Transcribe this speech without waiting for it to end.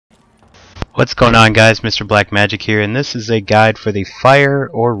What's going on, guys? Mr. Black Magic here, and this is a guide for the fire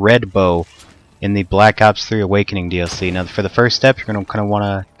or red bow in the Black Ops 3 Awakening DLC. Now for the first step, you're going to kind of want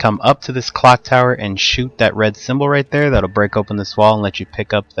to come up to this clock tower and shoot that red symbol right there. That'll break open this wall and let you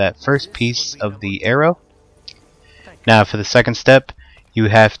pick up that first piece of the arrow. Now for the second step, you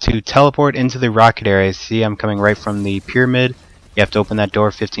have to teleport into the rocket area. See, I'm coming right from the pyramid. You have to open that door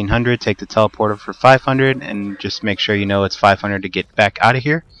 1500, take the teleporter for 500, and just make sure you know it's 500 to get back out of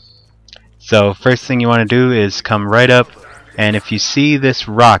here. So first thing you want to do is come right up, and if you see this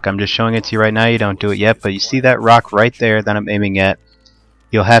rock, I'm just showing it to you right now, you don't do it yet, but you see that rock right there that I'm aiming at,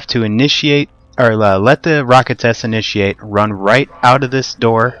 you'll have to initiate, or let the rocket test initiate, run right out of this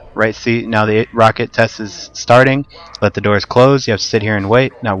door, right, see, now the rocket test is starting, let the doors close, you have to sit here and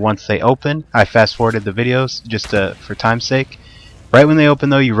wait. Now once they open, I fast forwarded the videos just for time's sake, right when they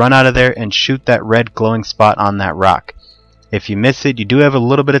open though, you run out of there and shoot that red glowing spot on that rock. If you miss it, you do have a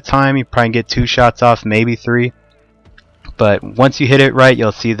little bit of time. You probably get 2 shots off, maybe 3. But once you hit it right,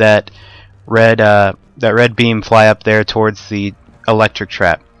 you'll see that red beam fly up there towards the electric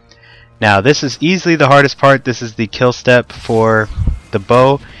trap. Now this is easily the hardest part. This is the kill step for the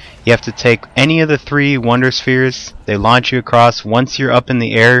bow. You have to take any of the 3 wonder spheres. They launch you across. Once you're up in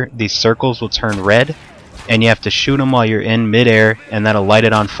the air, these circles will turn red, and you have to shoot them while you're in midair, and that'll light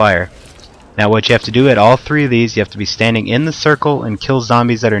it on fire. Now what you have to do at all 3 of these, you have to be standing in the circle and kill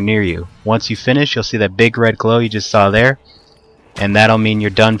zombies that are near you. Once you finish, you'll see that big red glow you just saw there, and that'll mean you're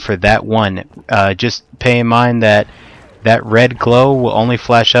done for that one. Just pay in mind that that red glow will only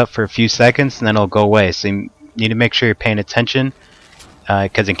flash up for a few seconds and then it'll go away. So you need to make sure you're paying attention,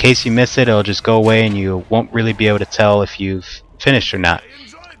 because in case you miss it, it'll just go away and you won't really be able to tell if you've finished or not.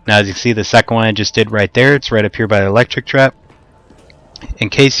 Now as you see, the second one I just did right there, it's right up here by the electric trap.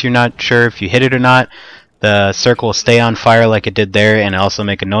 In case you're not sure if you hit it or not, the circle will stay on fire like it did there and also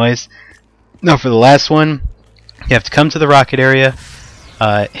make a noise. Now for the last one, you have to come to the rocket area,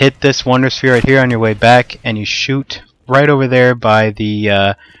 hit this wonder sphere right here on your way back, and you shoot right over there by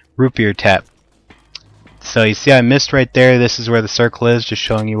the root beer tap. So you see I missed right there. This is where the circle is, just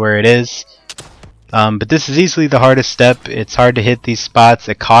showing you where it is. But this is easily the hardest step. It's hard to hit these spots.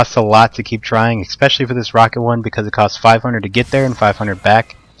 It costs a lot to keep trying, especially for this rocket one, because it costs 500 to get there and 500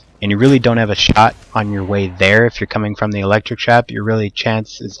 back. And you really don't have a shot on your way there if you're coming from the electric trap. Your really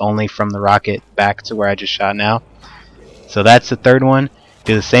chance is only from the rocket back to where I just shot now. So that's the third one.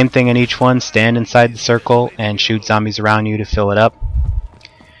 Do the same thing in each one. Stand inside the circle and shoot zombies around you to fill it up.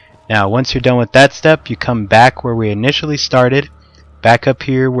 Now once you're done with that step, you come back where we initially started. Back up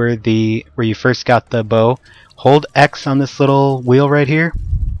here where you first got the bow, hold X on this little wheel right here,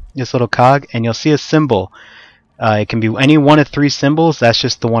 this little cog, and you'll see a symbol. It can be any one of 3 symbols. That's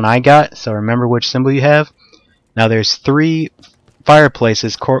just the one I got, so remember which symbol you have. Now there's 3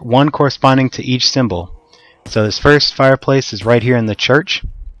 fireplaces, one corresponding to each symbol. So this first fireplace is right here in the church,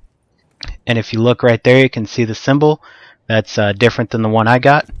 and if you look right there, you can see the symbol. That's different than the one I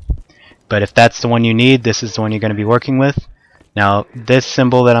got, but if that's the one you need, this is the one you're going to be working with. Now this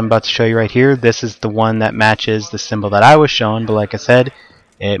symbol that I'm about to show you right here, this is the one that matches the symbol that I was shown, but like I said,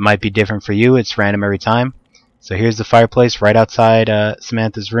 it might be different for you. It's random every time. So here's the fireplace right outside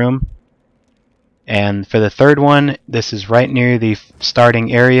Samantha's room. And for the third one, this is right near the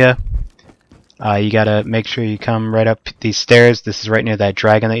starting area. You gotta make sure you come right up these stairs. This is right near that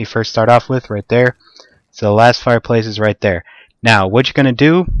dragon that you first start off with, right there. So the last fireplace is right there. Now what you're gonna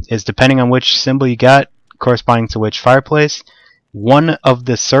do is, depending on which symbol you got corresponding to which fireplace, one of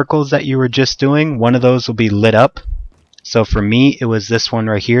the circles that you were just doing, one of those will be lit up. So for me, it was this one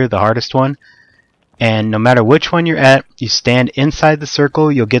right here, the hardest one. And no matter which one you're at, you stand inside the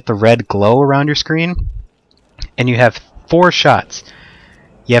circle, you'll get the red glow around your screen, and you have 4 shots.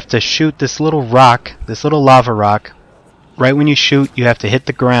 You have to shoot this little rock, this little lava rock. Right when you shoot, you have to hit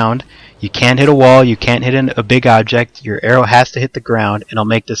the ground. You can't hit a wall, you can't hit a big object. Your arrow has to hit the ground, and it'll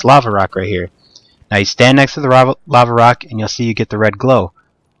make this lava rock right here. Now you stand next to the lava rock and you'll see you get the red glow.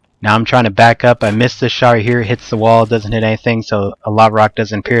 Now I'm trying to back up. I missed this shot right here. It hits the wall, doesn't hit anything, so a lava rock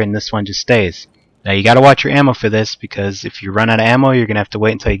doesn't appear, and this one just stays. Now you gotta watch your ammo for this, because if you run out of ammo, you're gonna have to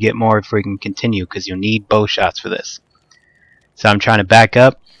wait until you get more before you can continue, because you'll need bow shots for this. So I'm trying to back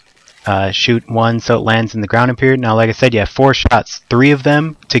up, shoot one so it lands in the ground period. Now like I said, you have 4 shots, 3 of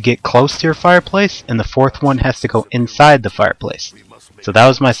them to get close to your fireplace, and the 4th one has to go inside the fireplace. So that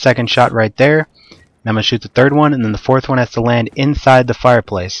was my second shot right there. I'm going to shoot the 3rd one, and then the 4th one has to land inside the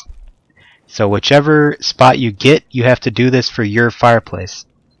fireplace. So whichever spot you get, you have to do this for your fireplace.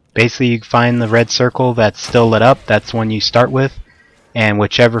 Basically, you find the red circle that's still lit up, that's one you start with, and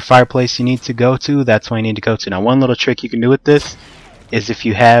whichever fireplace you need to go to, that's one you need to go to. Now one little trick you can do with this is if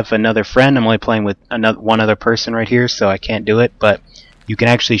you have another friend. I'm only playing with one other person right here, so I can't do it, but you can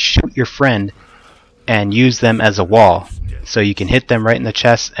actually shoot your friend and use them as a wall. So you can hit them right in the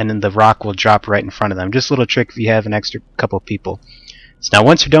chest, and then the rock will drop right in front of them. Just a little trick if you have an extra couple people. So now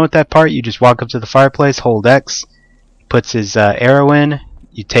once you're done with that part, you just walk up to the fireplace, hold X, puts his arrow in,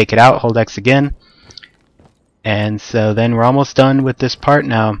 you take it out, hold X again, and so then we're almost done with this part.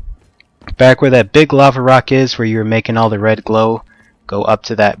 Now back where that big lava rock is, where you were making all the red glow, go up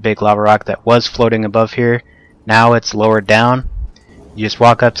to that big lava rock that was floating above here. Now it's lowered down. You just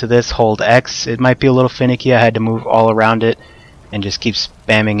walk up to this, hold X. It might be a little finicky. I had to move all around it and just keep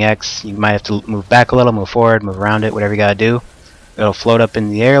spamming X. You might have to move back a little, move forward, move around it, whatever you gotta do. It'll float up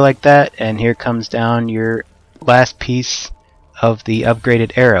in the air like that, and here comes down your last piece of the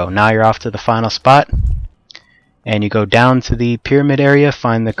upgraded arrow. Now you're off to the final spot, and you go down to the pyramid area,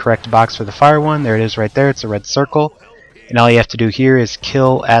 find the correct box for the fire one. There it is right there. It's a red circle, and all you have to do here is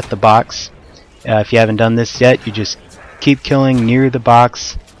kill at the box. If you haven't done this yet, you just keep killing near the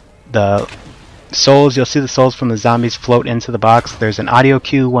box. The souls, you'll see the souls from the zombies float into the box. There's an audio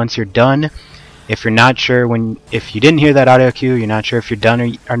cue once you're done. If you're not sure if you didn't hear that audio cue, you're not sure if you're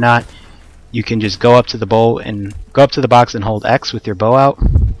done or not, you can just go up to the box and hold X with your bow out,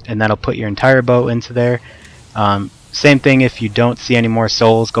 and that'll put your entire bow into there. Same thing if you don't see any more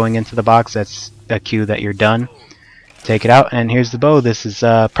souls going into the box, that's a cue that you're done. Take it out, and here's the bow. This is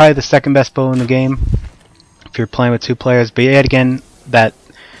probably the second best bow in the game if you're playing with 2 players. But yet again, that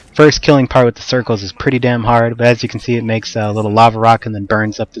first killing part with the circles is pretty damn hard, but as you can see, it makes a little lava rock and then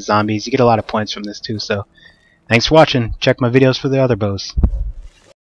burns up the zombies. You get a lot of points from this too, so thanks for watching. Check my videos for the other bows.